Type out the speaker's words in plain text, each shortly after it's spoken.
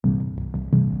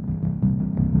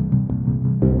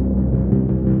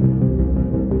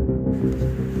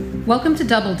Welcome to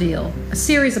Double Deal, a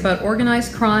series about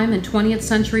organized crime in 20th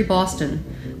century Boston.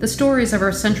 The stories of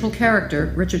our central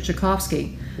character, Richard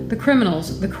Tchaikovsky, the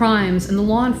criminals, the crimes, and the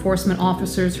law enforcement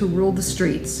officers who ruled the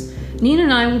streets. Nina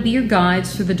and I will be your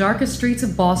guides through the darkest streets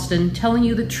of Boston, telling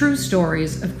you the true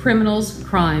stories of criminals,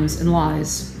 crimes, and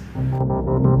lies.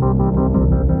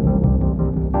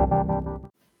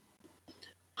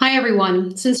 Hi,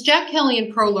 everyone. Since Jack Kelly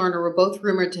and Pro Lerner were both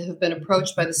rumored to have been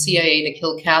approached by the CIA to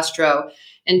kill Castro,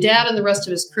 and Dad and the rest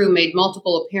of his crew made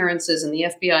multiple appearances in the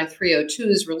FBI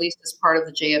 302s released as part of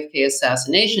the JFK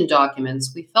assassination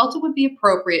documents, we felt it would be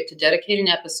appropriate to dedicate an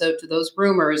episode to those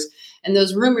rumors and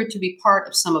those rumored to be part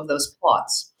of some of those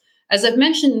plots. As I've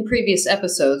mentioned in previous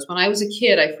episodes, when I was a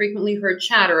kid, I frequently heard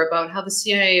chatter about how the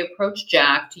CIA approached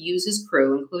Jack to use his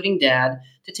crew, including Dad,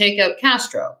 to take out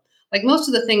Castro. Like most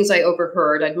of the things I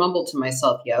overheard, I'd mumbled to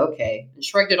myself, yeah, okay, and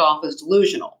shrugged it off as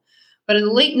delusional. But in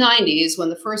the late 90s, when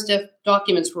the first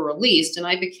documents were released and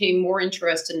I became more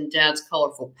interested in Dad's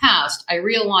colorful past, I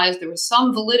realized there was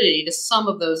some validity to some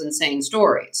of those insane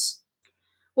stories.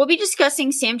 We'll be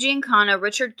discussing Sam Giancana,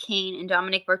 Richard Kane, and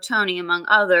Dominic Bertoni, among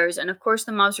others, and of course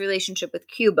the mob's relationship with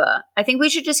Cuba. I think we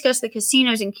should discuss the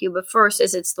casinos in Cuba first,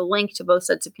 as it's the link to both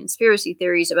sets of conspiracy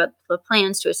theories about the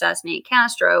plans to assassinate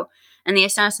Castro and the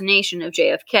assassination of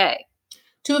JFK.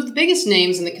 Two of the biggest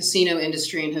names in the casino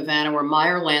industry in Havana were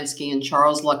Meyer Lansky and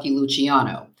Charles Lucky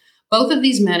Luciano. Both of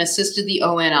these men assisted the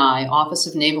ONI, Office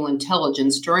of Naval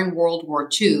Intelligence, during World War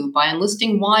II by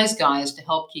enlisting wise guys to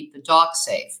help keep the dock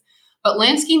safe. But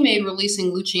Lansky made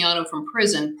releasing Luciano from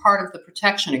prison part of the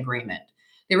protection agreement.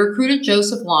 They recruited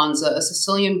Joseph Lanza, a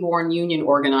Sicilian-born union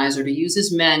organizer, to use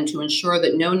his men to ensure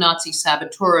that no Nazi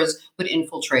saboteurs would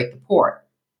infiltrate the port.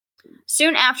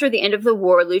 Soon after the end of the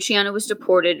war, Luciano was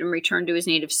deported and returned to his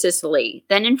native Sicily.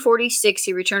 Then in 1946,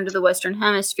 he returned to the Western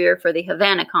Hemisphere for the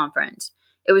Havana Conference.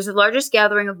 It was the largest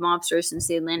gathering of mobsters since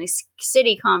the Atlantic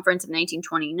City Conference of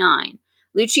 1929.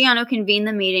 Luciano convened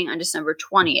the meeting on December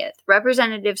 20th.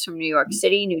 Representatives from New York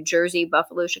City, New Jersey,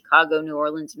 Buffalo, Chicago, New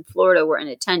Orleans, and Florida were in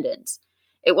attendance.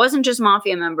 It wasn't just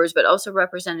Mafia members, but also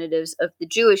representatives of the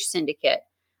Jewish syndicate.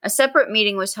 A separate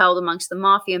meeting was held amongst the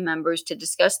Mafia members to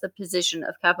discuss the position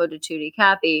of Capo di Tutti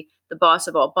Capi, the boss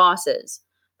of all bosses.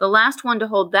 The last one to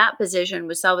hold that position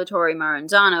was Salvatore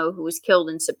Maranzano, who was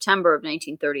killed in September of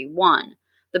 1931.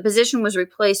 The position was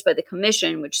replaced by the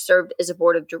Commission, which served as a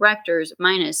board of directors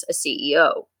minus a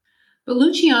CEO. But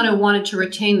Luciano wanted to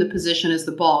retain the position as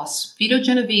the boss. Vito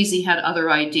Genovese had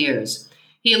other ideas.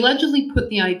 He allegedly put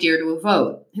the idea to a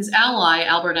vote. His ally,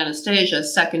 Albert Anastasia,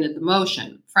 seconded the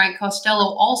motion. Frank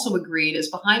Costello also agreed, as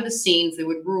behind the scenes they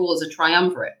would rule as a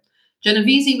triumvirate.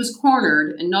 Genovese was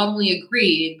cornered and not only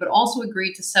agreed, but also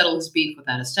agreed to settle his beef with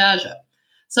Anastasia.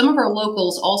 Some of our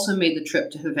locals also made the trip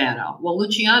to Havana, while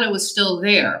Luciano was still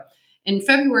there. In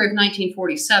February of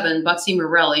 1947, Butzi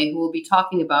Morelli, who we'll be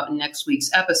talking about in next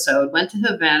week's episode, went to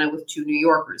Havana with two New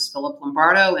Yorkers, Philip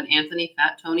Lombardo and Anthony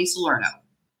Fat Tony Salerno.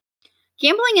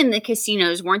 Gambling in the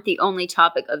casinos weren't the only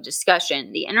topic of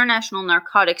discussion. The international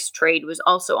narcotics trade was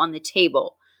also on the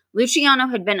table. Luciano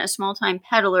had been a small-time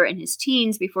peddler in his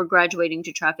teens before graduating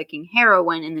to trafficking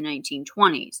heroin in the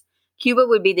 1920s. Cuba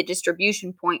would be the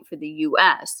distribution point for the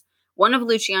U.S. One of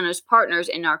Luciano's partners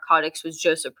in narcotics was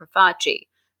Joseph Profaci.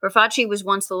 Profaci was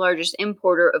once the largest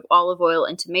importer of olive oil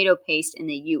and tomato paste in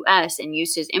the U.S. and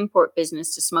used his import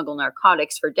business to smuggle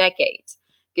narcotics for decades.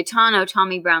 Gaetano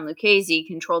Tommy Brown Lucchese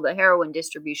controlled the heroin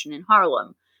distribution in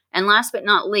Harlem. And last but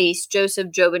not least, Joseph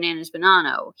Joe Bananas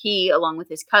Bonanno. He, along with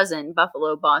his cousin,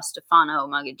 Buffalo boss Stefano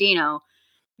Magaddino,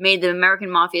 made the American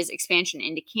Mafia's expansion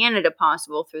into Canada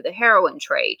possible through the heroin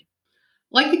trade.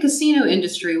 Like the casino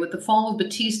industry, with the fall of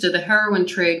Batista, the heroin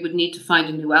trade would need to find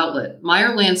a new outlet. Meyer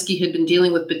Lansky had been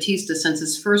dealing with Batista since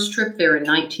his first trip there in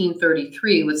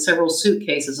 1933 with several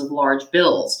suitcases of large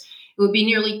bills. It would be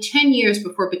nearly 10 years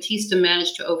before Batista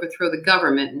managed to overthrow the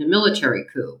government in a military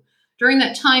coup. During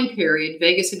that time period,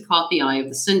 Vegas had caught the eye of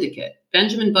the syndicate.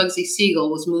 Benjamin Bugsy Siegel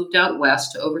was moved out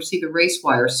west to oversee the race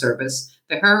wire service,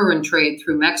 the heroin trade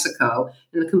through Mexico,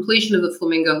 and the completion of the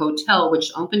Flamingo Hotel,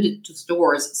 which opened its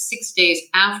doors 6 days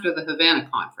after the Havana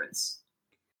Conference.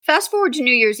 Fast forward to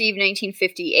New Year's Eve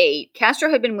 1958,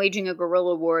 Castro had been waging a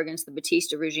guerrilla war against the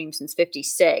Batista regime since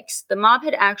 1956. The mob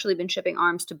had actually been shipping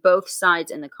arms to both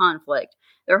sides in the conflict.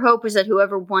 Their hope was that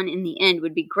whoever won in the end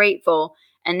would be grateful,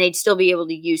 and they'd still be able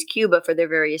to use Cuba for their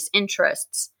various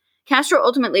interests. Castro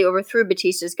ultimately overthrew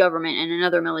Batista's government in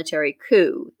another military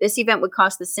coup. This event would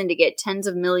cost the syndicate tens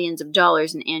of millions of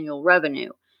dollars in annual revenue.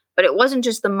 But it wasn't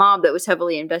just the mob that was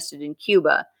heavily invested in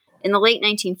Cuba. In the late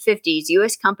 1950s,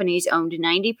 U.S. companies owned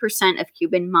 90% of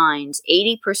Cuban mines,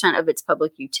 80% of its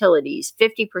public utilities,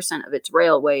 50% of its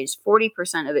railways,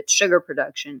 40% of its sugar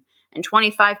production, and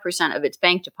 25% of its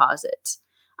bank deposits.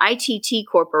 ITT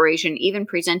Corporation even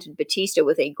presented Batista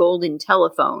with a golden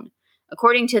telephone.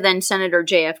 According to then Senator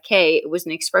JFK, it was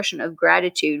an expression of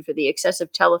gratitude for the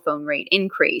excessive telephone rate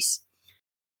increase.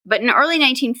 But in early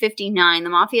 1959, the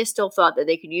Mafia still thought that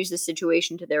they could use the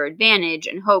situation to their advantage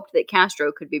and hoped that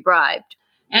Castro could be bribed.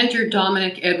 Enter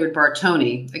Dominic Edward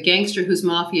Bartoni, a gangster whose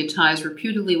Mafia ties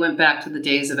reputedly went back to the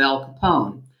days of Al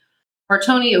Capone.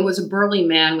 Bartoni was a burly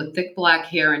man with thick black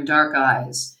hair and dark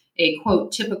eyes, a,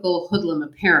 quote, typical hoodlum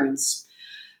appearance.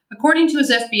 According to his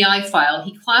FBI file,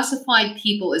 he classified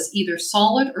people as either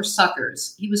solid or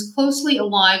suckers. He was closely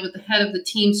allied with the head of the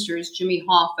Teamsters, Jimmy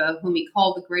Hoffa, whom he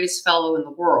called the greatest fellow in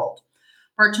the world.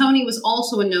 Bartoni was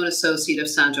also a known associate of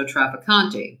Santo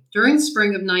Trafficante. During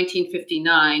spring of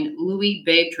 1959, Louis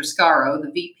Babe Triscaro,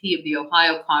 the VP of the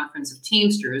Ohio Conference of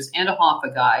Teamsters and a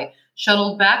Hoffa guy,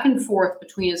 shuttled back and forth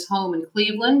between his home in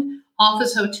Cleveland,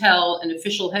 Hoffa's hotel, and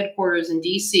official headquarters in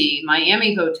D.C.,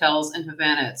 Miami hotels, and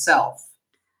Havana itself.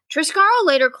 Triscaro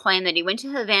later claimed that he went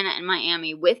to Havana and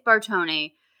Miami with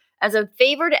Bartoni as a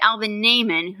favor to Alvin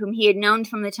Naiman, whom he had known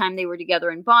from the time they were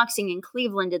together in boxing in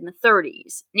Cleveland in the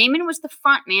 30s. Naiman was the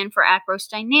front man for Acros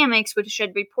Dynamics, which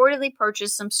had reportedly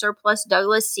purchased some surplus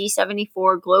Douglas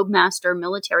C-74 Globemaster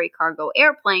military cargo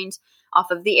airplanes off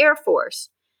of the Air Force.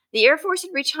 The Air Force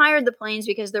had retired the planes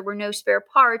because there were no spare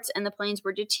parts and the planes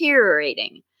were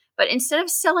deteriorating. But instead of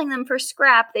selling them for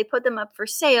scrap, they put them up for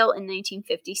sale in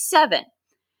 1957.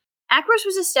 Acros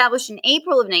was established in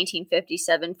April of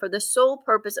 1957 for the sole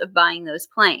purpose of buying those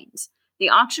planes. The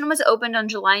auction was opened on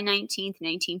July 19,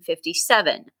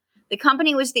 1957. The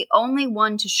company was the only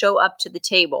one to show up to the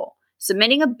table,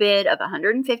 submitting a bid of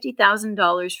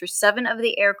 $150,000 for 7 of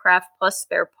the aircraft plus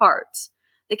spare parts.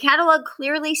 The catalog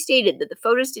clearly stated that the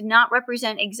photos did not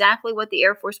represent exactly what the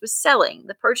Air Force was selling.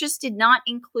 The purchase did not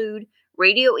include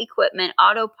radio equipment,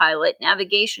 autopilot,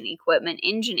 navigation equipment,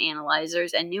 engine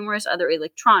analyzers, and numerous other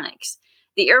electronics.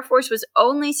 The Air Force was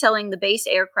only selling the base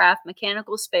aircraft,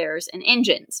 mechanical spares, and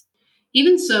engines.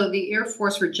 Even so, the Air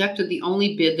Force rejected the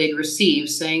only bid they'd received,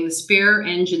 saying the spare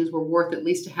engines were worth at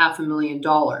least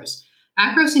 $500,000.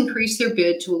 Acros increased their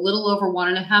bid to a little over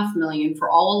 $1.5 million for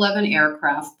all 11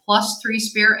 aircraft, plus 3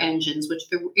 spare engines, which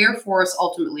the Air Force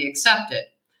ultimately accepted.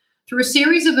 Through a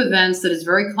series of events that is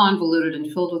very convoluted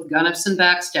and filled with gun-ups and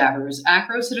backstabbers,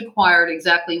 Acros had acquired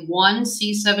exactly 1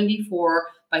 C-74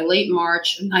 by late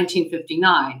March of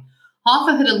 1959.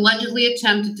 Hoffa had allegedly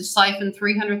attempted to siphon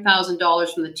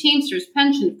 $300,000 from the Teamsters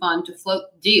pension fund to float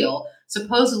the deal,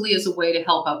 supposedly as a way to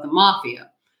help out the Mafia.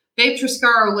 Babe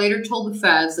Triscaro later told the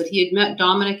feds that he had met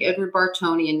Dominic Edward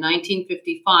Bartoni in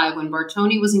 1955 when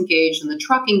Bartoni was engaged in the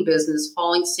trucking business,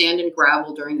 hauling sand and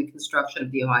gravel during the construction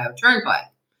of the Ohio Turnpike.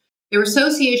 Their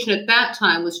association at that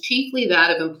time was chiefly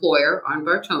that of employer, on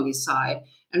Bartoni's side,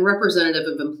 and representative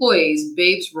of employees,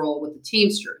 Babe's role with the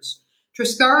Teamsters.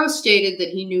 Triscaro stated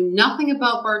that he knew nothing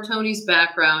about Bartoni's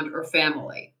background or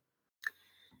family.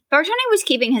 Bartoni was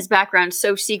keeping his background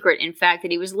so secret, in fact,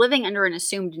 that he was living under an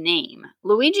assumed name.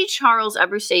 Luigi Charles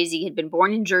Abruzzese had been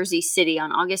born in Jersey City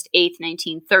on August 8,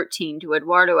 1913, to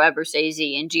Eduardo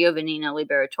Abruzzese and Giovannina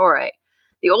Liberatore.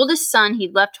 The oldest son,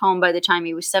 he'd left home by the time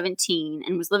he was 17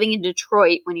 and was living in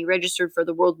Detroit when he registered for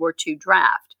the World War II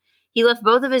draft. He left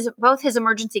both his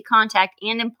emergency contact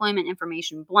and employment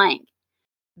information blank.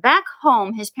 Back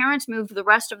home, his parents moved the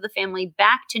rest of the family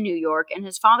back to New York, and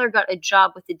his father got a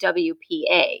job with the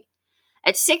WPA.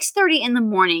 At 6:30 in the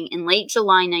morning in late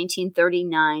July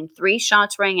 1939, 3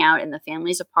 shots rang out in the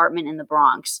family's apartment in the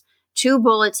Bronx. 2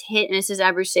 bullets hit Mrs.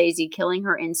 Abruzzese, killing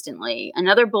her instantly.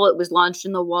 Another bullet was lodged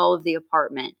in the wall of the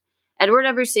apartment. Edward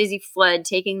Abruzzese fled,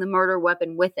 taking the murder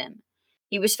weapon with him.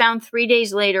 He was found 3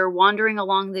 days later wandering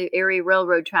along the Erie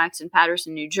Railroad tracks in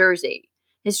Paterson, New Jersey.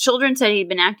 His children said he'd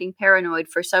been acting paranoid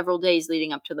for several days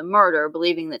leading up to the murder,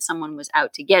 believing that someone was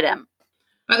out to get him.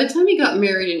 By the time he got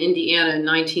married in Indiana in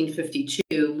 1952,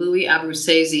 Louis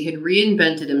Abruzzese had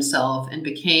reinvented himself and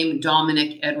became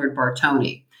Dominic Edward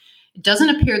Bartoni. It doesn't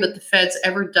appear that the feds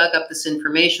ever dug up this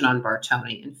information on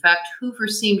Bartoni. In fact, Hoover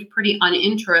seemed pretty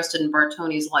uninterested in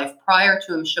Bartoni's life prior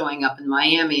to him showing up in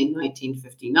Miami in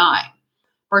 1959.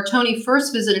 Bartoni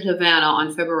first visited Havana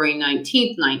on February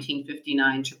 19,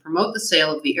 1959, to promote the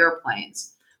sale of the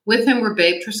airplanes. With him were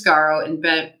Babe Triscaro and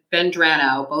Ben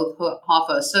Dranow, both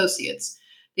Hoffa associates.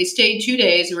 They stayed 2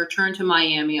 days and returned to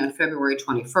Miami on February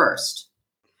 21st.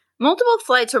 Multiple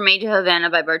flights were made to Havana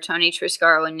by Bartoni,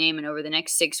 Triscaro, and Naiman over the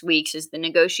next 6 weeks as the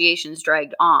negotiations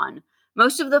dragged on.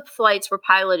 Most of the flights were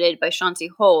piloted by Chauncey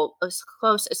Holt, a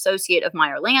close associate of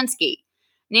Meyer Lansky.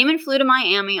 Naaman flew to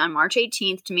Miami on March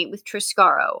 18th to meet with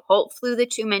Triscaro. Holt flew the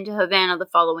two men to Havana the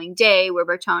following day, where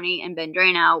Bertoni and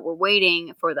Bendrano were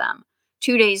waiting for them.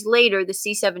 2 days later, the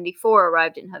C-74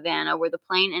 arrived in Havana, where the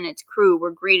plane and its crew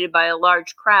were greeted by a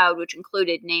large crowd, which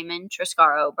included Naaman,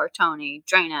 Triscaro, Bertoni,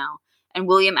 Drano, and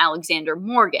William Alexander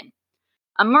Morgan.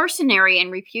 A mercenary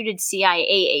and reputed CIA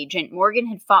agent, Morgan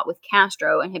had fought with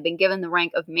Castro and had been given the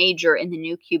rank of major in the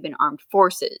new Cuban armed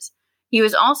forces. He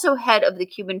was also head of the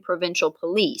Cuban provincial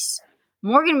police.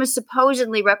 Morgan was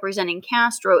supposedly representing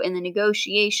Castro in the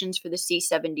negotiations for the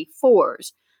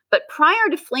C-74s. But prior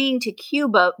to fleeing to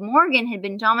Cuba, Morgan had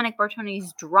been Dominic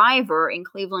Bertoni's driver in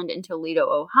Cleveland and Toledo,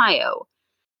 Ohio.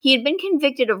 He had been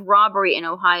convicted of robbery in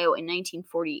Ohio in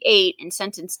 1948 and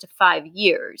sentenced to 5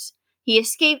 years. He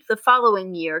escaped the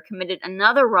following year, committed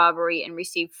another robbery, and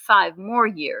received 5 more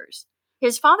years.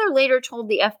 His father later told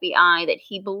the FBI that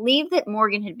he believed that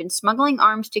Morgan had been smuggling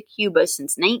arms to Cuba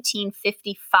since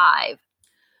 1955.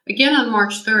 Again on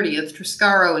March 30th,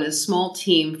 Triscaro and his small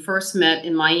team first met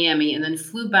in Miami and then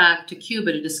flew back to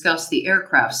Cuba to discuss the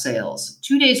aircraft sales.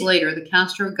 2 days later, the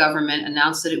Castro government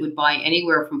announced that it would buy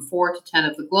anywhere from 4 to 10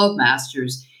 of the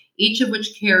Globemasters, each of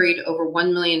which carried over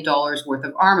 $1 million worth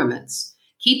of armaments.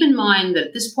 Keep in mind that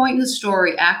at this point in the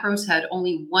story, Acros had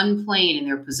only one plane in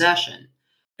their possession.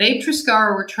 Babe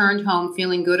Triscaro returned home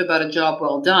feeling good about a job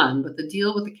well done, but the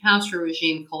deal with the Castro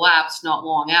regime collapsed not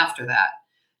long after that.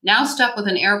 Now stuck with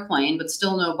an airplane, but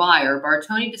still no buyer,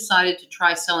 Bertoni decided to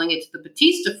try selling it to the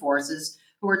Batista forces,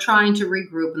 who were trying to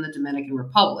regroup in the Dominican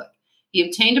Republic. He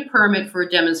obtained a permit for a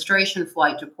demonstration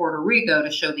flight to Puerto Rico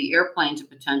to show the airplane to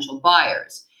potential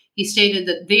buyers. He stated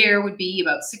that there would be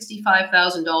about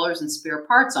 $65,000 in spare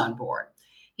parts on board.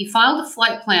 He filed a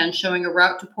flight plan showing a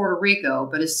route to Puerto Rico,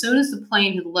 but as soon as the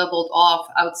plane had leveled off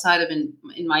outside of in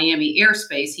Miami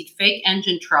airspace, he'd fake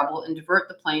engine trouble and divert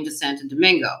the plane to Santo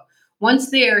Domingo.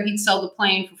 Once there, he'd sell the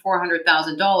plane for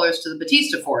 $400,000 to the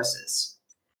Batista forces.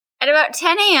 At about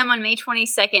 10 a.m. on May 22,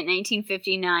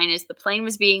 1959, as the plane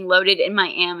was being loaded in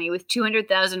Miami with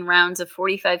 200,000 rounds of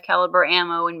 .45 caliber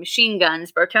ammo and machine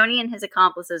guns, Bertoni and his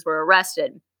accomplices were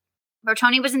arrested.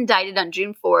 Bertoni was indicted on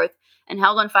June 4th and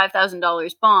held on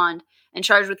 $5,000 bond and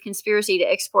charged with conspiracy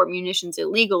to export munitions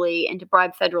illegally and to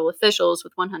bribe federal officials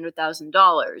with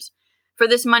 $100,000. For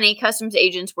this money, customs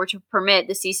agents were to permit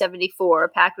the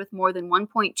C-74, packed with more than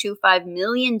 $1.25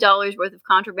 million worth of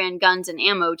contraband guns and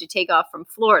ammo, to take off from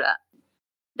Florida.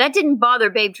 That didn't bother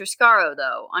Babe Triscaro,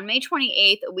 though. On May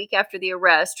 28th, a week after the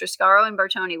arrest, Triscaro and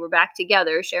Bertoni were back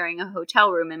together, sharing a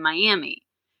hotel room in Miami.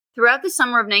 Throughout the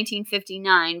summer of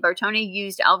 1959, Bertoni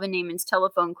used Alvin Naaman's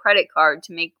telephone credit card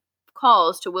to make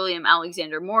calls to William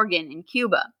Alexander Morgan in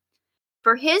Cuba.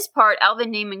 For his part,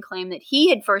 Alvin Naaman claimed that he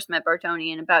had first met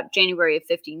Bertoni in about January of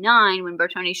 59 when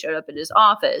Bertoni showed up at his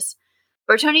office.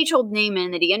 Bertoni told Naaman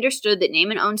that he understood that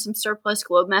Naaman owned some surplus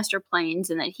Globemaster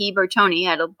planes and that he, Bertoni,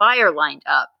 had a buyer lined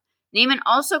up. Naaman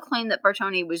also claimed that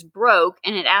Bertoni was broke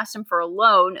and had asked him for a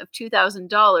loan of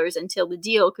 $2,000 until the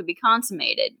deal could be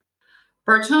consummated.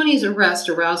 Bertoni's arrest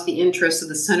aroused the interest of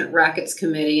the Senate Rackets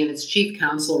Committee and its chief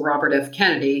counsel, Robert F.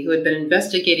 Kennedy, who had been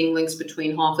investigating links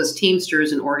between Hoffa's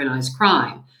Teamsters and organized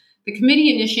crime. The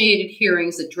committee initiated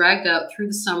hearings that dragged out through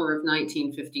the summer of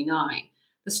 1959.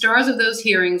 The stars of those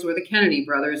hearings were the Kennedy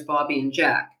brothers, Bobby and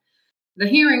Jack. The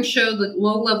hearings showed that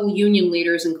low-level union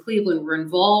leaders in Cleveland were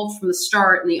involved from the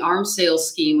start in the arms sales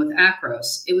scheme with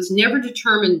Acros. It was never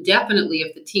determined definitely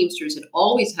if the Teamsters had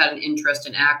always had an interest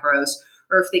in Acros,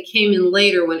 or if they came in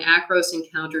later when Acros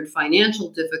encountered financial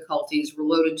difficulties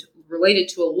related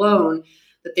to a loan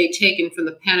that they'd taken from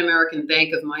the Pan American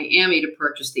Bank of Miami to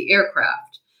purchase the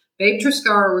aircraft. Babe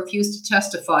Triscaro refused to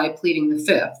testify, pleading the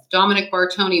fifth. Dominic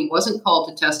Bertoni wasn't called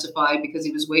to testify because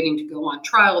he was waiting to go on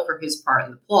trial for his part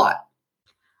in the plot.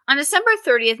 On December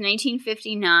 30th,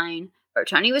 1959,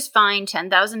 Bertoni was fined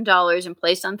 $10,000 and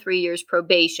placed on 3 years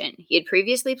probation. He had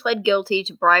previously pled guilty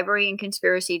to bribery and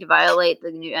conspiracy to violate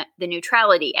the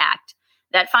Neutrality Act.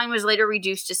 That fine was later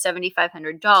reduced to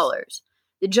 $7,500.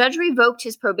 The judge revoked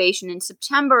his probation in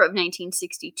September of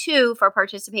 1962 for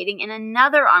participating in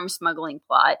another arms smuggling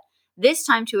plot, this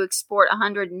time to export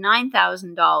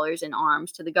 $109,000 in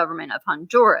arms to the government of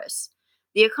Honduras.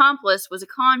 The accomplice was a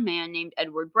con man named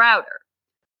Edward Browder.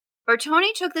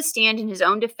 Bertoni took the stand in his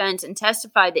own defense and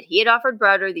testified that he had offered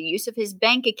Browder the use of his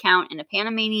bank account in a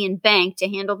Panamanian bank to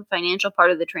handle the financial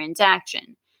part of the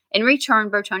transaction. In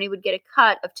return, Bertoni would get a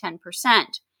cut of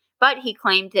 10%. But he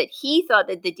claimed that he thought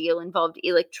that the deal involved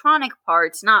electronic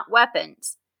parts, not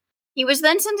weapons. He was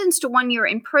then sentenced to 1 year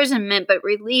imprisonment but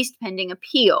released pending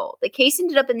appeal. The case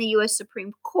ended up in the U.S.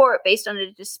 Supreme Court based on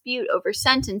a dispute over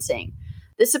sentencing.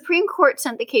 The Supreme Court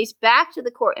sent the case back to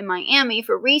the court in Miami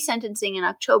for resentencing in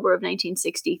October of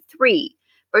 1963.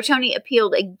 Bertoni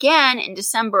appealed again in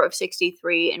December of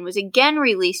 63 and was again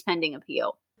released pending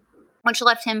appeal, which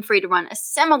left him free to run a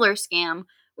similar scam,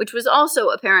 which was also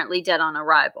apparently dead on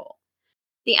arrival.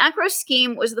 The Acro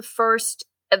scheme was the first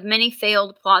of many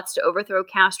failed plots to overthrow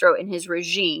Castro and his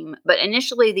regime, but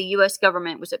initially the U.S.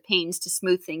 government was at pains to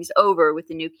smooth things over with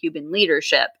the new Cuban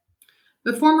leadership.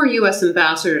 The former U.S.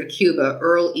 ambassador to Cuba,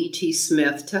 Earl E.T.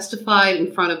 Smith, testified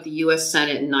in front of the U.S.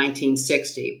 Senate in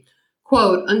 1960.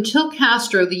 Quote, "Until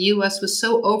Castro, the U.S. was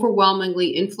so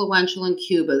overwhelmingly influential in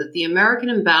Cuba that the American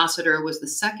ambassador was the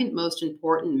second most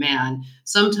important man,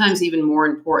 sometimes even more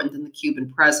important than the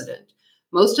Cuban president.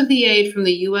 Most of the aid from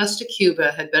the U.S. to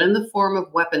Cuba had been in the form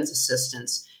of weapons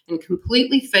assistance and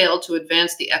completely failed to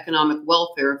advance the economic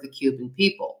welfare of the Cuban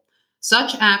people.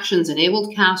 Such actions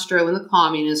enabled Castro and the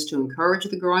communists to encourage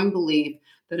the growing belief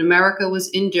that America was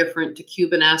indifferent to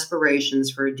Cuban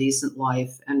aspirations for a decent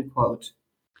life," end quote.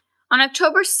 On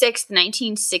October 6,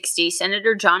 1960,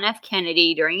 Senator John F.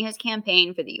 Kennedy, during his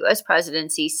campaign for the U.S.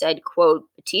 presidency, said, quote,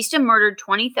 "Batista murdered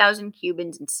 20,000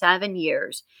 Cubans in 7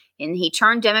 years, and he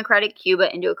turned democratic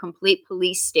Cuba into a complete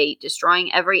police state,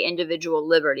 destroying every individual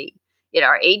liberty. Yet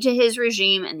our aid to his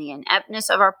regime and the ineptness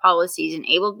of our policies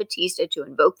enabled Batista to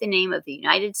invoke the name of the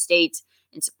United States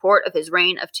in support of his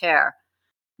reign of terror.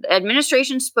 The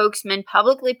administration spokesman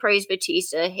publicly praised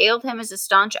Batista, hailed him as a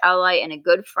staunch ally and a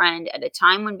good friend at a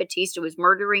time when Batista was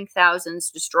murdering thousands,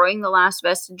 destroying the last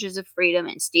vestiges of freedom,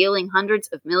 and stealing hundreds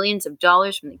of millions of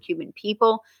dollars from the Cuban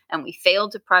people, and we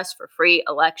failed to press for free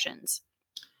elections."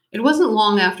 It wasn't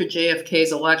long after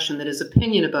JFK's election that his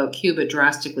opinion about Cuba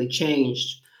drastically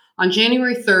changed. On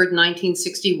January 3,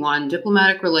 1961,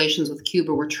 diplomatic relations with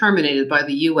Cuba were terminated by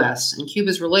the U.S., and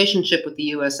Cuba's relationship with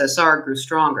the USSR grew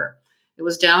stronger. It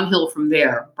was downhill from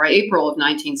there. By April of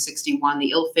 1961,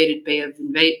 the ill-fated Bay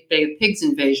of Pigs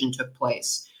invasion took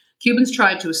place. Cubans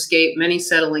tried to escape, many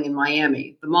settling in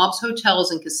Miami. The mob's hotels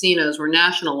and casinos were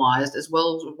nationalized, as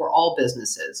well as were all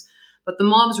businesses. But the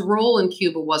mob's role in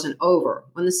Cuba wasn't over.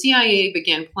 When the CIA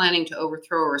began planning to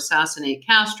overthrow or assassinate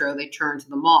Castro, they turned to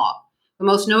the mob. The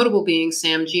most notable being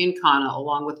Sam Giancana,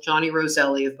 along with Johnny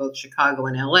Roselli of both Chicago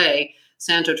and L.A.,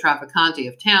 Santo Trafficante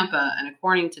of Tampa, and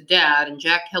according to Dad and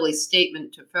Jack Kelly's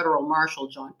statement to Federal Marshal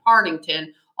John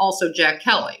Partington, also Jack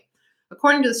Kelly.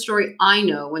 According to the story I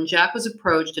know, when Jack was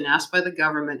approached and asked by the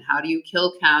government, "How do you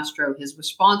kill Castro?" his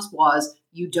response was,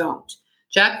 "You don't."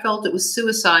 Jack felt it was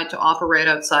suicide to operate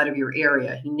outside of your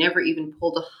area. He never even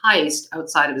pulled a heist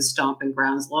outside of his stomping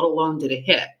grounds, let alone did a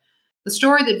hit. The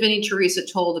story that Vinnie Teresa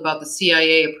told about the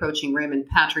CIA approaching Raymond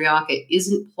Patriarca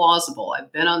isn't plausible.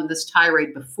 I've been on this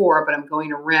tirade before, but I'm going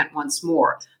to rant once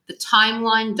more. The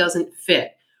timeline doesn't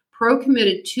fit. Pro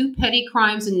committed 2 petty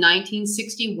crimes in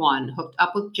 1961, hooked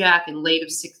up with Jack in late of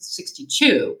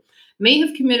 62, may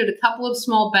have committed a couple of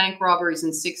small bank robberies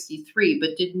in 63,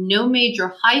 but did no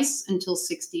major heists until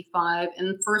 65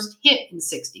 and first hit in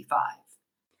 65.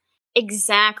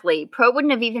 Exactly. Pro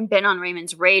wouldn't have even been on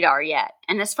Raymond's radar yet.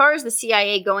 And as far as the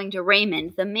CIA going to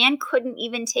Raymond, the man couldn't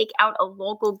even take out a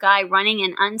local guy running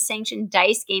an unsanctioned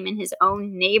dice game in his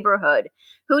own neighborhood.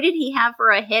 Who did he have for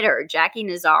a hitter? Jackie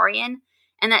Nazarian?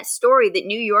 And that story that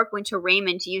New York went to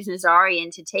Raymond to use Nazarian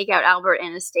to take out Albert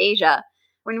Anastasia.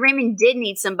 When Raymond did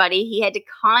need somebody, he had to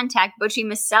contact Butchie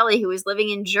Maselli, who was living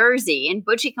in Jersey, and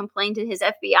Butchie complained to his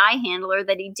FBI handler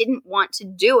that he didn't want to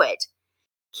do it.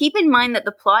 Keep in mind that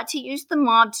the plot to use the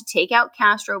mob to take out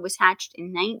Castro was hatched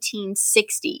in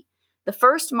 1960. The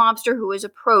first mobster who was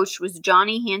approached was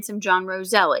Johnny Handsome John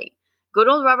Roselli. Good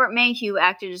old Robert Mayhew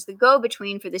acted as the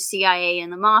go-between for the CIA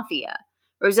and the Mafia.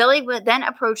 Roselli would then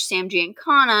approach Sam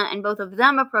Giancana, and both of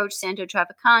them approached Santo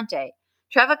Trafficante.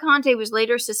 Trafficante was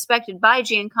later suspected by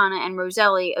Giancana and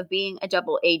Roselli of being a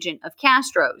double agent of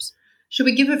Castro's. Should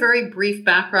we give a very brief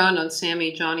background on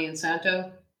Sammy, Johnny, and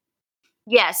Santo?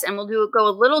 Yes, and we'll go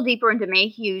a little deeper into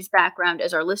Mayhew's background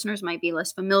as our listeners might be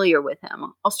less familiar with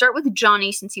him. I'll start with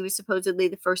Johnny since he was supposedly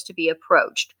the first to be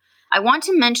approached. I want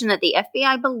to mention that the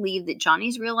FBI believed that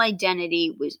Johnny's real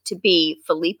identity was to be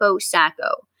Filippo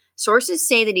Sacco. Sources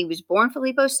say that he was born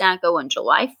Filippo Sacco on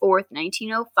July 4th,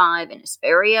 1905 in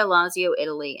Asperia, Lazio,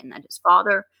 Italy, and that his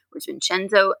father was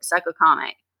Vincenzo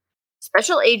Saccocame.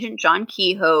 Special Agent John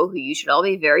Kehoe, who you should all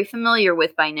be very familiar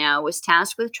with by now, was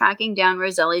tasked with tracking down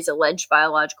Roselli's alleged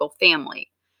biological family.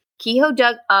 Kehoe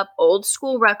dug up old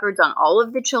school records on all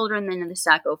of the children in the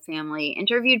Sacco family,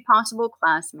 interviewed possible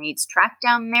classmates, tracked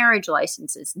down marriage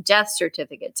licenses, death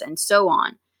certificates, and so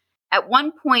on. At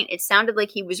one point, it sounded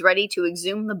like he was ready to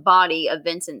exhume the body of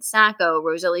Vincent Sacco,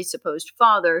 Roselli's supposed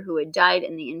father, who had died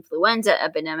in the influenza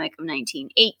epidemic of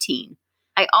 1918.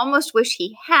 I almost wish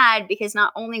he had, because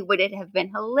not only would it have been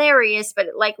hilarious, but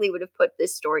it likely would have put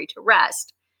this story to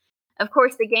rest. Of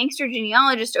course, the gangster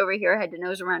genealogist over here had to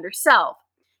nose around herself.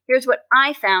 Here's what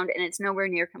I found, and it's nowhere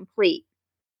near complete.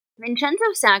 Vincenzo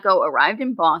Sacco arrived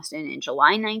in Boston in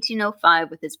July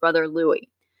 1905 with his brother Louis.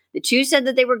 The two said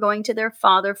that they were going to their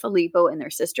father, Filippo, and their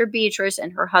sister, Beatrice,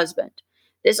 and her husband.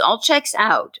 This all checks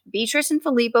out. Beatrice and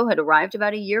Filippo had arrived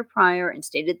about a year prior and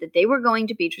stated that they were going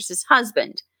to Beatrice's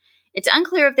husband. It's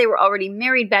unclear if they were already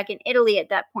married back in Italy at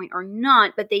that point or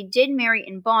not, but they did marry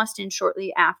in Boston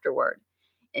shortly afterward.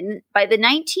 And by the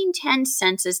 1910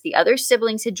 census, the other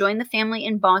siblings had joined the family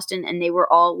in Boston and they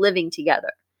were all living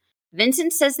together.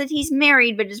 Vincent says that he's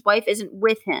married, but his wife isn't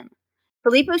with him.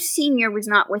 Filippo Sr. was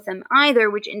not with them either,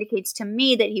 which indicates to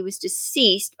me that he was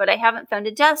deceased, but I haven't found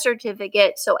a death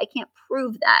certificate, so I can't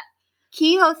prove that.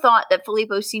 Kehoe thought that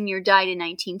Filippo Sr. died in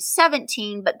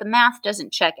 1917, but the math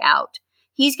doesn't check out.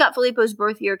 He's got Filippo's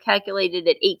birth year calculated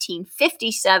at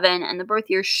 1857, and the birth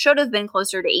year should have been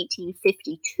closer to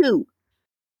 1852.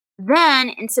 Then,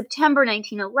 in September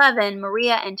 1911,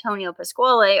 Maria Antonio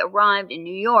Pasquale arrived in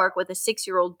New York with a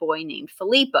 6-year-old boy named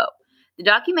Filippo. The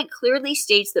document clearly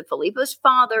states that Filippo's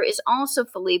father is also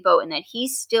Filippo and that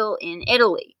he's still in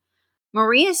Italy.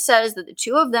 Maria says that the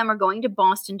two of them are going to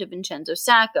Boston to Vincenzo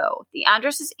Sacco. The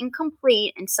address is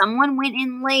incomplete, and someone went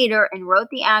in later and wrote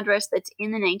the address that's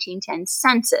in the 1910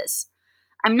 census.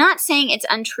 I'm not saying it's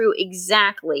untrue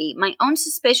exactly. My own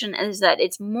suspicion is that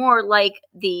it's more like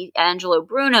the Angelo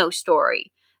Bruno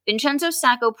story. Vincenzo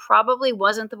Sacco probably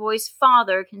wasn't the boy's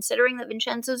father, considering that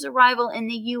Vincenzo's arrival in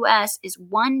the U.S. is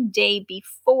 1 day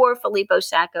before Filippo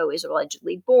Sacco is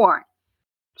allegedly born.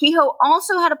 Kehoe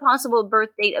also had a possible birth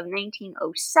date of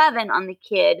 1907 on the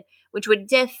kid, which would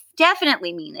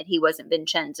definitely mean that he wasn't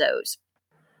Vincenzo's.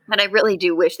 But I really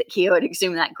do wish that Kehoe had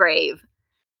exhumed that grave.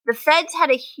 The feds had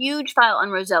a huge file on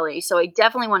Roselli, so I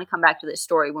definitely want to come back to this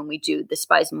story when we do the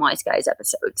Spies and Wise Guys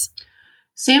episodes.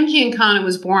 Sam Giancana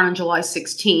was born on July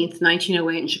 16,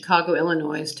 1908 in Chicago,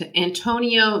 Illinois, to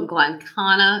Antonio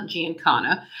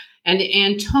Giancana and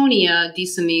Antonia Di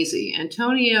Sinisi.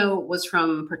 Antonio was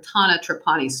from Pertana,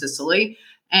 Trapani, Sicily,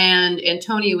 and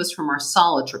Antonia was from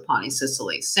Marsala, Trapani,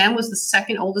 Sicily. Sam was the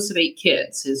second oldest of 8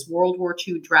 kids. His World War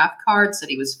II draft card said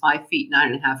he was 5 feet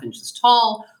 9.5 inches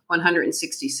tall,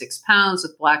 166 pounds,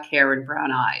 with black hair and brown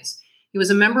eyes. He was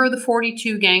a member of the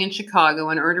 42 gang in Chicago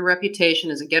and earned a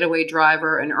reputation as a getaway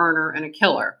driver, an earner, and a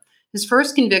killer. His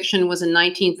first conviction was in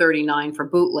 1939 for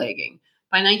bootlegging.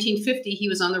 By 1950, he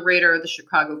was on the radar of the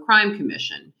Chicago Crime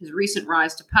Commission. His recent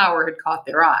rise to power had caught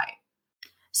their eye.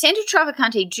 Sandro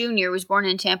Trafficante Jr. was born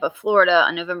in Tampa, Florida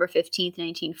on November 15,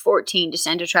 1914, to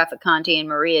Sandro Trafficante and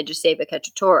Maria Giuseppe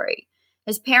Cacciatore.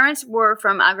 His parents were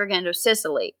from Agrigento,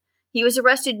 Sicily. He was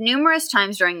arrested numerous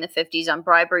times during the 50s on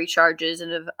bribery charges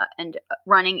and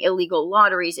running illegal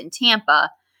lotteries in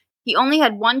Tampa. He only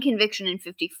had one conviction in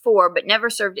 54, but never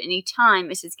served any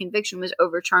time as his conviction was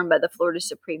overturned by the Florida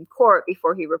Supreme Court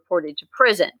before he reported to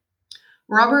prison.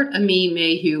 Robert Ami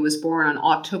Mayhew was born on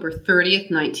October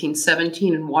 30th,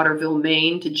 1917 in Waterville,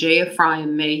 Maine, to J.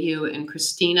 Ephraim Mayhew and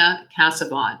Christina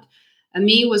Cassavant.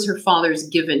 Ami was her father's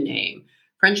given name,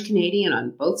 French-Canadian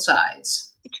on both sides.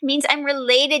 Which means I'm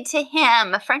related to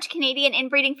him. French-Canadian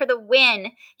inbreeding for the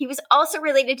win. He was also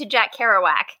related to Jack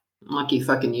Kerouac. Lucky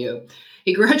fucking you.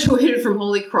 He graduated from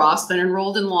Holy Cross, then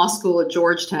enrolled in law school at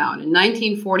Georgetown. In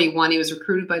 1941, he was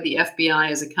recruited by the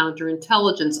FBI as a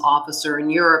counterintelligence officer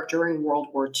in Europe during World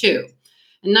War II.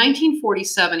 In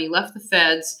 1947, he left the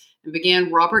feds and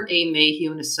began Robert A.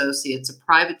 Mayhew and Associates, a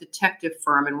private detective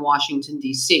firm in Washington,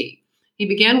 D.C. He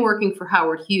began working for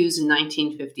Howard Hughes in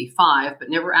 1955, but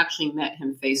never actually met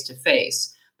him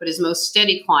face-to-face. But his most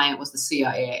steady client was the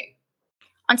CIA.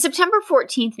 On September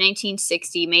 14,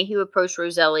 1960, Mayhew approached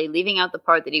Roselli, leaving out the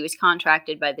part that he was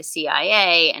contracted by the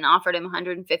CIA, and offered him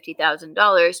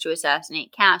 $150,000 to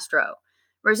assassinate Castro.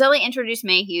 Roselli introduced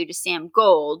Mayhew to Sam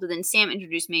Gold, then Sam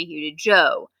introduced Mayhew to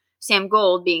Joe, Sam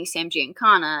Gold being Sam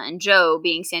Giancana, and Joe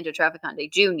being Sandro Trafficante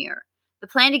Jr. The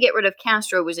plan to get rid of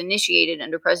Castro was initiated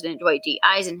under President Dwight D.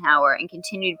 Eisenhower and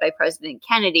continued by President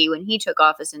Kennedy when he took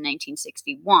office in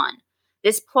 1961.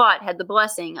 This plot had the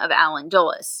blessing of Allen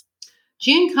Dulles.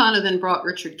 Giancana then brought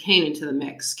Richard Kane into the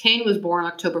mix. Kane was born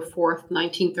October 4th,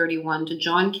 1931, to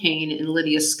John Kane and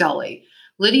Lydia Scully.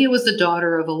 Lydia was the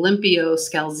daughter of Olimpio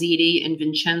Scalziti and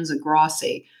Vincenza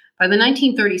Grossi. By the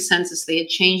 1930 census, they had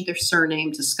changed their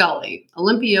surname to Scully.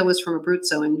 Olimpio was from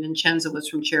Abruzzo and Vincenza was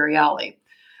from Ceriali.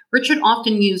 Richard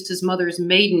often used his mother's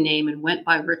maiden name and went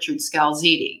by Richard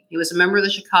Scalzitti. He was a member of the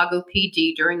Chicago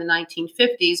PD during the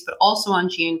 1950s, but also on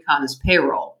Giancana's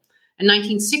payroll. In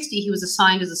 1960, he was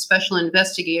assigned as a special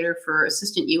investigator for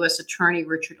Assistant U.S. Attorney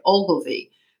Richard Ogilvie.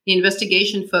 The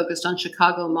investigation focused on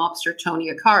Chicago mobster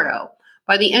Tony Accardo.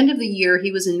 By the end of the year,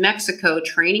 he was in Mexico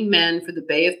training men for the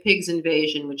Bay of Pigs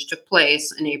invasion, which took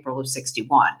place in April of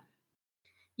 61.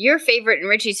 Your favorite and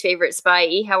Richie's favorite spy,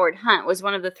 E. Howard Hunt, was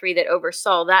one of the three that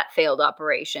oversaw that failed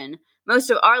operation. Most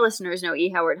of our listeners know E.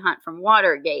 Howard Hunt from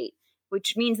Watergate,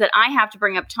 which means that I have to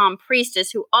bring up Tom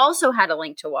Priestis, who also had a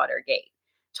link to Watergate.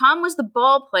 Tom was the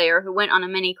ball player who went on a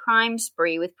mini crime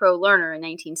spree with Pro Lerner in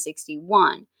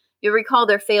 1961. You'll recall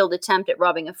their failed attempt at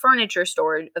robbing a furniture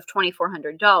store of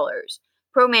 $2,400.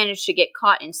 Pro managed to get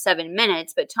caught in 7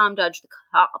 minutes, but Tom dodged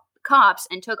the cops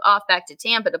and took off back to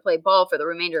Tampa to play ball for the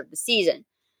remainder of the season.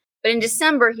 But in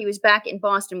December, he was back in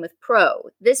Boston with Pro.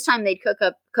 This time they'd cooked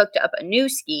up a new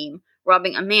scheme,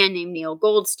 robbing a man named Neil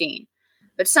Goldstein.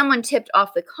 But someone tipped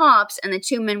off the cops, and the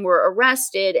two men were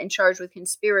arrested and charged with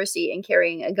conspiracy and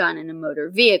carrying a gun in a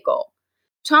motor vehicle.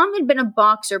 Tom had been a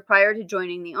boxer prior to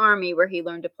joining the Army, where he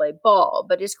learned to play ball,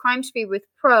 but his crime spree with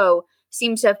Pro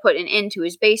seems to have put an end to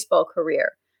his baseball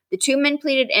career. The two men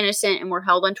pleaded innocent and were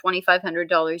held on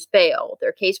 $2,500 bail.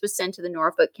 Their case was sent to the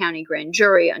Norfolk County Grand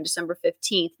Jury on December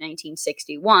 15,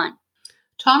 1961.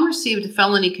 Tom received a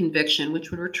felony conviction, which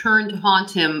would return to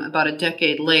haunt him about a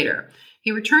decade later.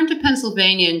 He returned to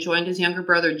Pennsylvania and joined his younger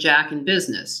brother Jack in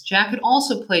business. Jack had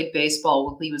also played baseball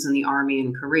while he was in the Army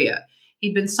in Korea.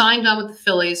 He'd been signed on with the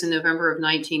Phillies in November of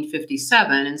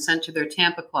 1957 and sent to their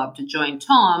Tampa club to join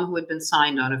Tom, who had been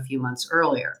signed on a few months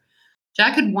earlier.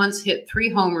 Jack had once hit 3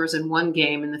 homers in one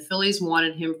game, and the Phillies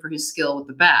wanted him for his skill with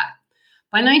the bat.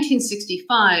 By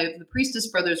 1965, the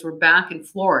Priestis brothers were back in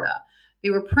Florida. They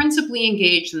were principally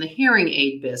engaged in the hearing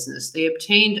aid business. They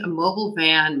obtained a mobile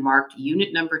van marked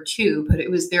Unit Number 2, but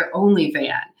it was their only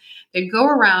van. They'd go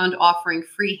around offering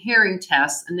free hearing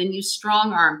tests and then use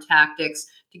strong-arm tactics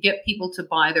to get people to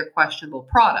buy their questionable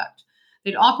product.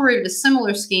 They'd operated a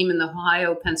similar scheme in the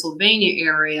Ohio-Pennsylvania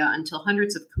area until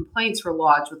hundreds of complaints were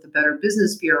lodged with the Better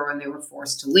Business Bureau and they were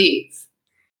forced to leave.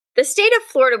 The state of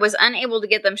Florida was unable to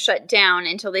get them shut down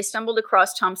until they stumbled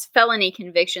across Tom's felony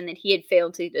conviction that he had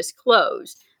failed to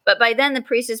disclose. But by then, the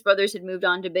Priestis brothers had moved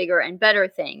on to bigger and better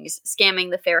things,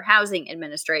 scamming the Fair Housing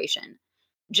Administration.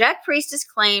 Jack Priestis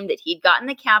claimed that he'd gotten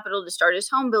the capital to start his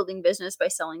home building business by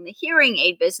selling the hearing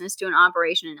aid business to an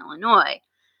operation in Illinois.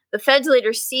 The feds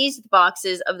later seized the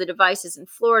boxes of the devices in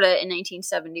Florida in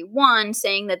 1971,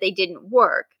 saying that they didn't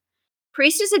work.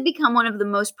 Priestis had become one of the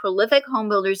most prolific home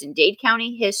builders in Dade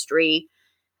County history.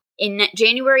 In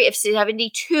January of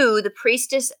 72, the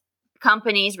Priestis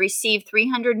companies received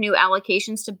 300 new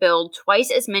allocations to build,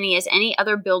 twice as many as any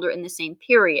other builder in the same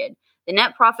period. The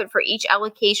net profit for each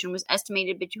allocation was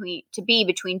estimated to be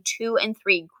between $2 and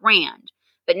 $3 grand.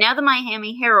 But now the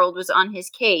Miami Herald was on his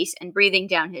case and breathing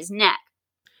down his neck.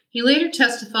 He later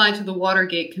testified to the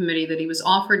Watergate Committee that he was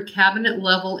offered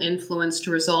cabinet-level influence to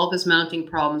resolve his mounting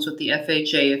problems with the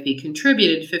FHA if he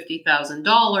contributed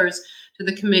 $50,000 to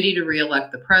the committee to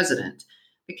re-elect the president.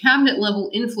 The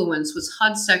cabinet-level influence was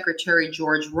HUD Secretary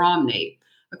George Romney.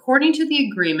 According to the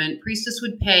agreement, Priestis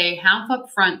would pay half up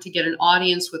front to get an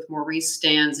audience with Maurice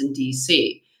Stans in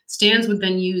D.C. Stans would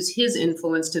then use his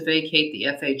influence to vacate the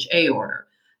FHA order.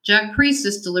 Jack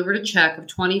Priestis delivered a check of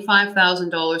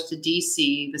 $25,000 to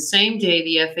D.C. the same day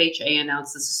the FHA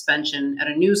announced the suspension at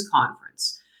a news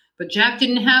conference. But Jack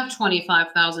didn't have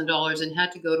 $25,000 and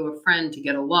had to go to a friend to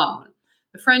get a loan.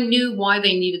 The friend knew why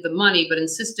they needed the money, but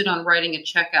insisted on writing a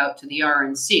check out to the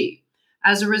RNC.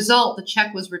 As a result, the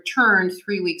check was returned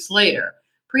 3 weeks later.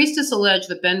 Priestis alleged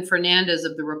that Ben Fernandez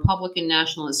of the Republican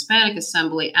National Hispanic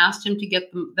Assembly asked him to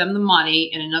get them the money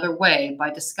in another way by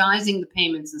disguising the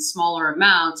payments in smaller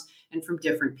amounts and from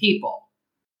different people.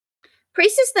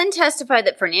 Priestis then testified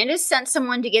that Fernandez sent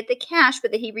someone to get the cash,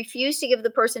 but that he refused to give the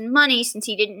person money since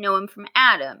he didn't know him from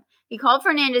Adam. He called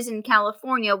Fernandez in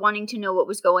California wanting to know what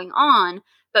was going on,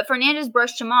 but Fernandez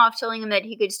brushed him off, telling him that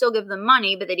he could still give them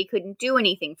money, but that he couldn't do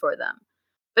anything for them.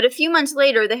 But a few months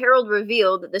later, the Herald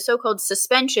revealed that the so-called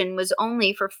suspension was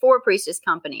only for 4 Priestis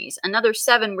companies. Another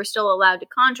 7 were still allowed to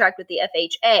contract with the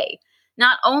FHA.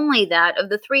 Not only that, of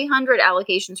the 300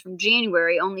 allocations from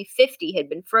January, only 50 had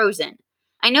been frozen.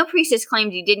 I know Priestis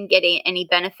claimed he didn't get any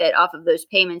benefit off of those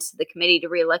payments to the committee to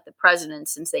re-elect the president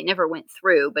since they never went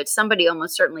through, but somebody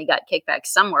almost certainly got kickback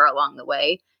somewhere along the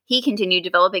way. He continued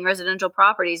developing residential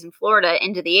properties in Florida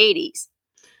into the 80s.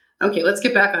 Okay, let's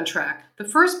get back on track. The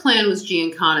first plan was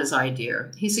Giancana's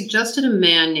idea. He suggested a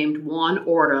man named Juan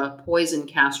Orta poison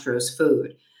Castro's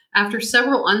food. After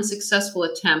several unsuccessful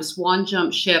attempts, one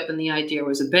jumped ship and the idea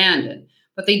was abandoned.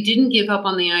 But they didn't give up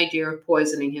on the idea of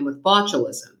poisoning him with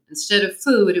botulism. Instead of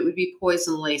food, it would be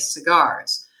poison-laced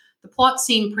cigars. The plot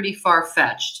seemed pretty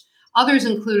far-fetched. Others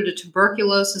included a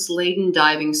tuberculosis-laden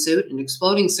diving suit, an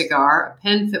exploding cigar, a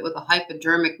pen fit with a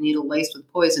hypodermic needle laced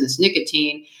with poisonous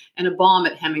nicotine, and a bomb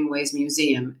at Hemingway's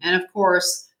museum. And of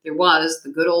course, there was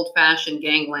the good old-fashioned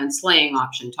gangland slaying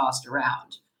option tossed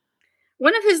around.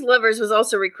 One of his lovers was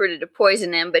also recruited to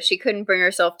poison him, but she couldn't bring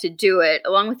herself to do it,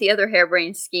 along with the other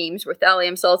harebrained schemes were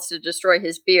thallium salts to destroy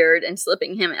his beard and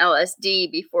slipping him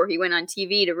LSD before he went on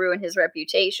TV to ruin his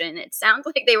reputation. It sounds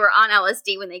like they were on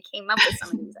LSD when they came up with some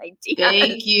of these ideas.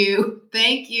 Thank you.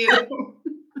 Thank you.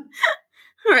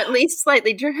 Or at least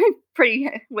slightly pretty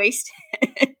wasted.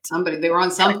 They were on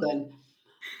something.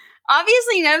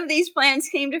 Obviously, none of these plans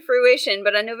came to fruition,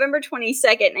 but on November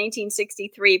 22nd,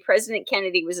 1963, President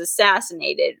Kennedy was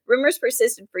assassinated. Rumors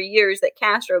persisted for years that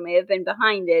Castro may have been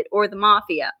behind it, or the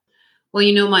Mafia. Well,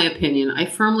 you know my opinion. I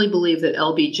firmly believe that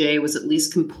LBJ was at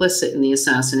least complicit in the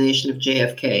assassination of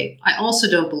JFK. I also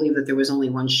don't believe that there was only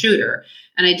one shooter,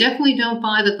 and I definitely don't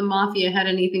buy that the Mafia had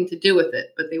anything to do with it,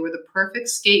 but they were the perfect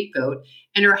scapegoat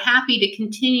and are happy to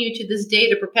continue to this day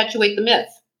to perpetuate the myth.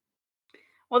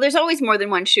 Well, there's always more than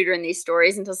one shooter in these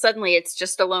stories until suddenly it's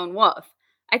just a lone wolf.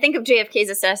 I think of JFK's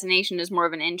assassination as more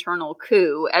of an internal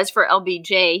coup. As for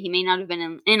LBJ, he may not have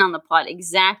been in on the plot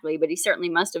exactly, but he certainly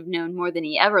must have known more than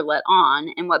he ever let on,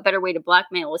 and what better way to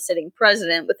blackmail a sitting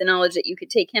president with the knowledge that you could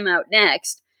take him out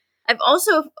next? I've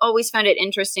also always found it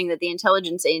interesting that the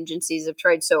intelligence agencies have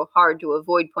tried so hard to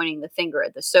avoid pointing the finger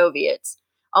at the Soviets.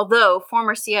 Although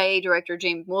former CIA Director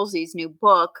James Woolsey's new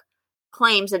book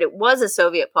claims that it was a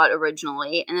Soviet plot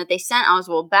originally, and that they sent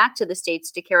Oswald back to the States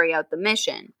to carry out the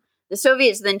mission. The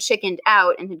Soviets then chickened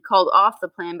out and had called off the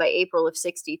plan by April of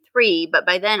 '63, but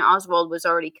by then Oswald was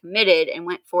already committed and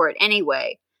went for it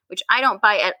anyway, which I don't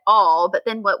buy at all, but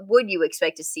then what would you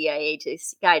expect a CIA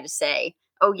guy to say?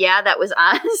 Oh yeah, that was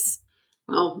us?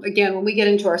 Well, again, when we get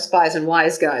into our spies and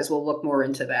wise guys, we'll look more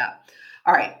into that.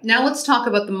 All right, now let's talk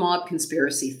about the mob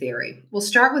conspiracy theory. We'll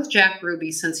start with Jack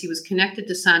Ruby since he was connected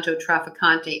to Santo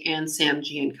Trafficante and Sam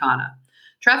Giancana.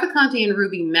 Trafficante and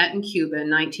Ruby met in Cuba in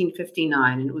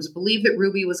 1959, and it was believed that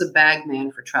Ruby was a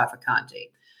bagman for Trafficante.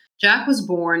 Jack was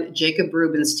born Jacob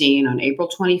Rubenstein on April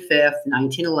 25,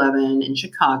 1911, in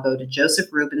Chicago to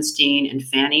Joseph Rubenstein and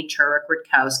Fanny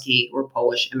Turek-Rutkowski, who were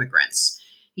Polish immigrants.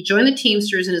 He joined the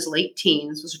Teamsters in his late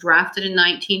teens, was drafted in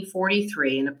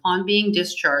 1943, and upon being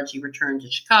discharged, he returned to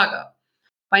Chicago.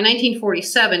 By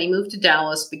 1947, he moved to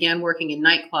Dallas, began working in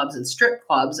nightclubs and strip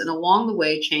clubs, and along the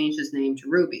way changed his name to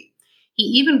Ruby. He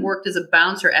even worked as a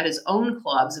bouncer at his own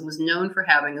clubs and was known for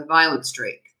having a violent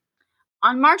streak.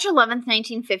 On March 11,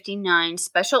 1959,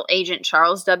 Special Agent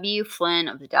Charles W. Flynn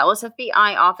of the Dallas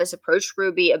FBI office approached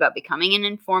Ruby about becoming an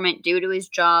informant due to his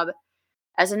job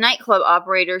as a nightclub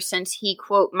operator since he,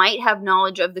 quote, might have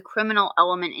knowledge of the criminal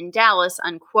element in Dallas,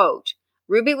 unquote.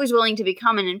 Ruby was willing to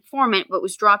become an informant, but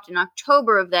was dropped in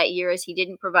October of that year as he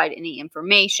didn't provide any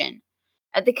information.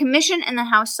 At the Commission and the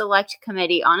House Select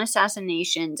Committee on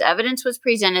Assassinations, evidence was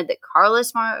presented that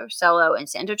Carlos Marcello and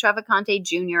Santo Trafficante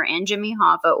Jr. and Jimmy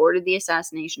Hoffa ordered the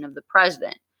assassination of the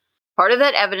president. Part of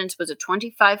that evidence was a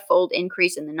 25-fold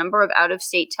increase in the number of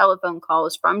out-of-state telephone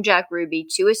calls from Jack Ruby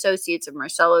to associates of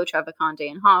Marcello, Trafficante,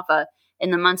 and Hoffa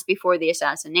in the months before the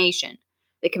assassination.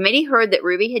 The committee heard that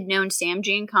Ruby had known Sam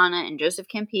Giancana and Joseph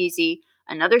Campisi,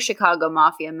 another Chicago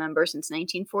Mafia member, since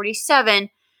 1947,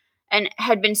 and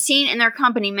had been seen in their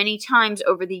company many times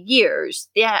over the years.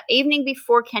 The evening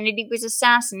before Kennedy was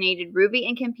assassinated, Ruby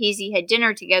and Campisi had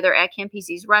dinner together at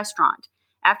Campisi's restaurant.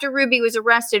 After Ruby was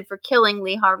arrested for killing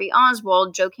Lee Harvey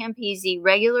Oswald, Joe Campisi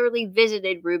regularly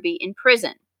visited Ruby in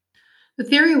prison. The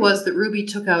theory was that Ruby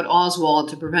took out Oswald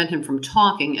to prevent him from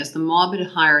talking, as the mob had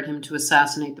hired him to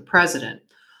assassinate the president.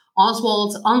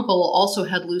 Oswald's uncle also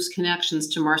had loose connections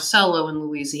to Marcello in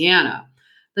Louisiana.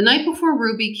 The night before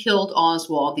Ruby killed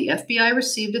Oswald, the FBI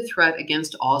received a threat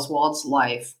against Oswald's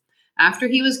life. After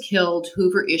he was killed,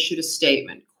 Hoover issued a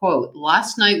statement. Quote,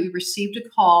 last night we received a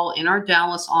call in our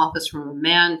Dallas office from a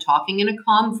man talking in a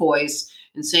calm voice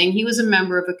and saying he was a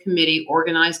member of a committee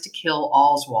organized to kill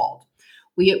Oswald.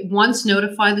 We at once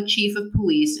notified the chief of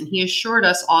police, and he assured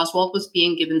us Oswald was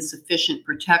being given sufficient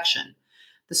protection.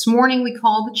 This morning we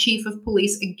called the chief of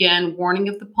police again, warning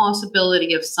of the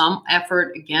possibility of some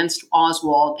effort against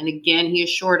Oswald, and again he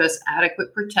assured us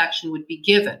adequate protection would be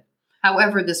given.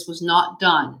 However, this was not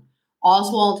done.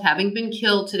 Oswald, having been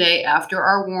killed today after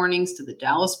our warnings to the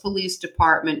Dallas Police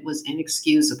Department, was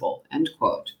inexcusable, end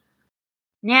quote.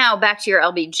 Now, back to your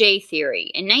LBJ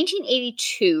theory. In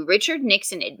 1982, Richard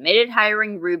Nixon admitted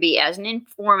hiring Ruby as an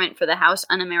informant for the House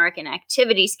Un-American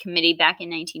Activities Committee back in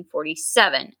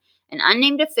 1947. An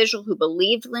unnamed official who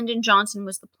believed Lyndon Johnson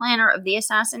was the planner of the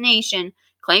assassination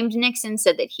claimed Nixon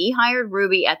said that he hired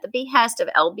Ruby at the behest of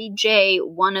LBJ,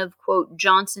 one of, quote,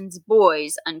 Johnson's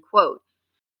boys, unquote.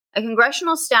 A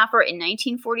congressional staffer in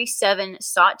 1947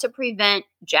 sought to prevent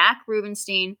Jack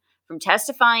Rubenstein from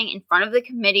testifying in front of the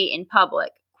committee in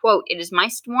public. Quote, "It is my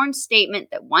sworn statement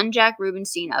that one Jack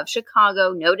Rubenstein of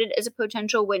Chicago, noted as a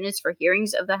potential witness for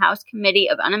hearings of the House Committee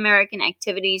of Un-American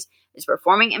Activities, is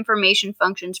performing information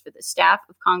functions for the staff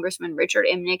of Congressman Richard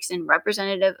M. Nixon,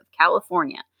 representative of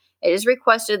California. It is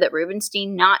requested that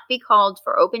Rubenstein not be called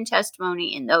for open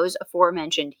testimony in those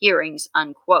aforementioned hearings,"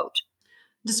 unquote.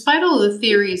 Despite all of the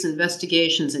theories,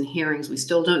 investigations, and hearings, we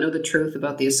still don't know the truth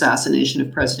about the assassination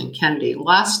of President Kennedy.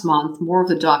 Last month, more of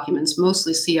the documents,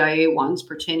 mostly CIA ones,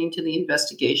 pertaining to the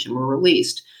investigation were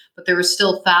released, but there are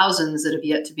still thousands that have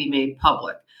yet to be made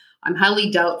public. I'm highly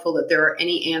doubtful that there are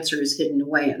any answers hidden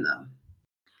away in them.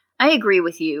 I agree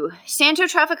with you. Santo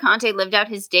Trafficante lived out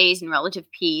his days in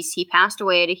relative peace. He passed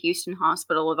away at a Houston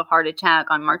hospital of a heart attack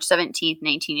on March 17,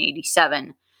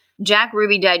 1987. Jack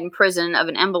Ruby died in prison of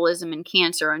an embolism and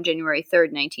cancer on January 3,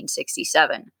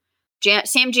 1967.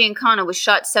 Sam Giancana was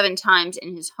shot 7 times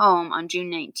in his home on June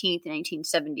 19,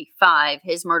 1975.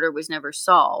 His murder was never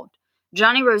solved.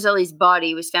 Johnny Roselli's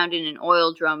body was found in an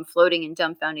oil drum floating in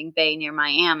Dumbfounding Bay near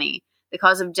Miami. The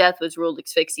cause of death was ruled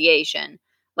asphyxiation.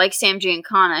 Like Sam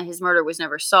Giancana, his murder was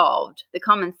never solved. The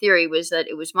common theory was that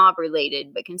it was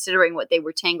mob-related, but considering what they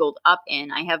were tangled up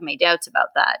in, I have my doubts about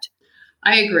that.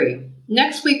 I agree.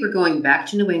 Next week, we're going back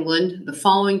to New England. The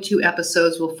following 2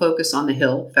 episodes will focus on the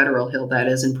Hill, Federal Hill, that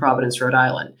is, in Providence, Rhode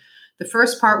Island. The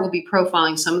first part will be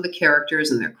profiling some of the characters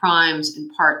and their crimes. In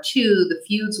part 2, the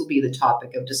feuds will be the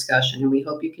topic of discussion, and we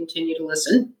hope you continue to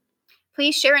listen.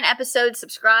 Please share an episode,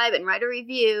 subscribe, and write a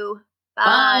review.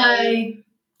 Bye.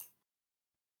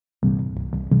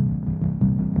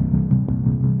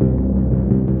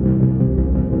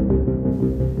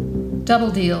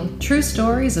 Double Deal. True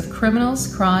stories of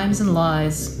criminals, crimes, and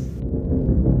lies.